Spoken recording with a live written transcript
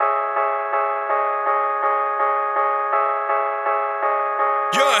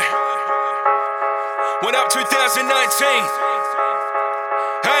What up, 2019?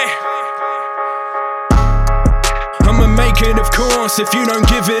 Hey. I'ma make it, of course. If you don't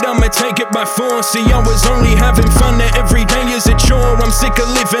give it, I'ma take it by force. See, I was only having fun, that every day is a chore. I'm sick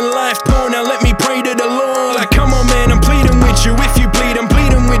of living life poor, now let me pray to the Lord. Like, come on, man, I'm pleading with you. If you bleed, I'm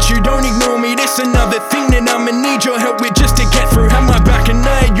bleeding with you. Don't ignore me, this another thing that I'ma need your help with just to get through. Have my back and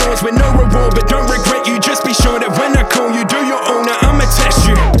I had yours with no reward, but don't regret you. Just be sure that when I call you, do your own. Now I'ma test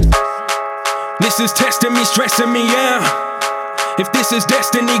you. This is testing me, stressing me out. If this is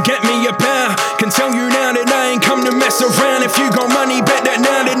destiny, get me a bow. Can tell you now that I ain't come to mess around. If you got money, bet that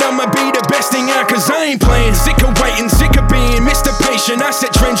now that I'ma be the best thing out. Cause I ain't playing, sick of waiting, sick of being Mr. Patient. I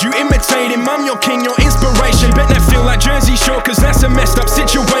set trends, you imitate him. I'm your king, your inspiration. Bet that feel like Jersey Shore, cause that's a messed up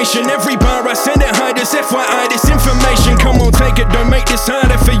situation. Every bar I send it high, just FYI, this information. Come on, take it, don't make this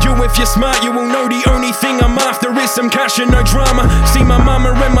harder for you. If you're smart, you will know the only thing I'm after is some cash and no drama. See, my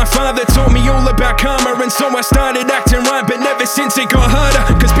mama and my father taught me all about karma, and so I started acting right, but never since it got harder.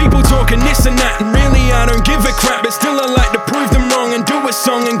 Cause people talking this and that, and really I don't give a crap. But still I like to prove them wrong and do a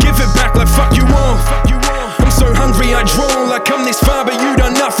song and give it back like fuck you all. I'm so hungry I draw, like I'm this far but you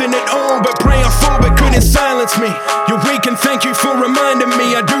done nothing at all. But pray I fall but couldn't silence me. You're weak and thank you for reminding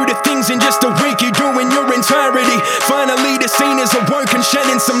me. I do the things in just a week you do in your entirety. Finally the scene is awoke and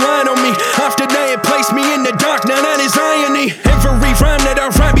shedding some light on me. After they had placed me in the dark, now that is irony. Every rhyme that I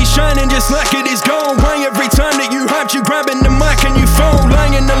write be shining just like it is gold. Why every time that you hyped you grabbing the mic and you fold,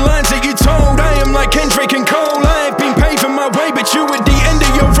 lying the lines that you told. I am like Kendrick and Cole, I have been paving my way but you at the end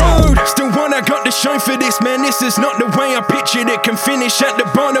of your road. Still what I got to show for this, man, this is not the way I pictured it. Can finish at the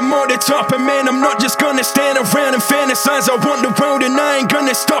bottom or the top, and man, I'm not just gonna stand around and fantasize. I want the world and I ain't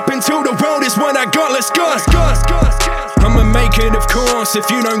gonna stop until the world is what I got. Let's go. I'ma make it, of course. If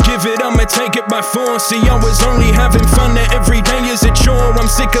you don't give it, I'ma take it by force. See, I was only having fun, that every day is a chore. I'm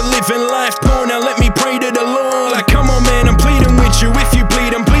sick of living life poor, now let me pray to the Lord. Like, come on, man, I'm pleading with you. If you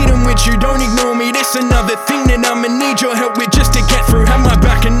bleed, I'm bleeding with you. Don't ignore me, this another thing that I'ma need your help with just to get through. Have my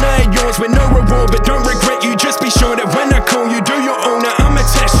back and I had yours with no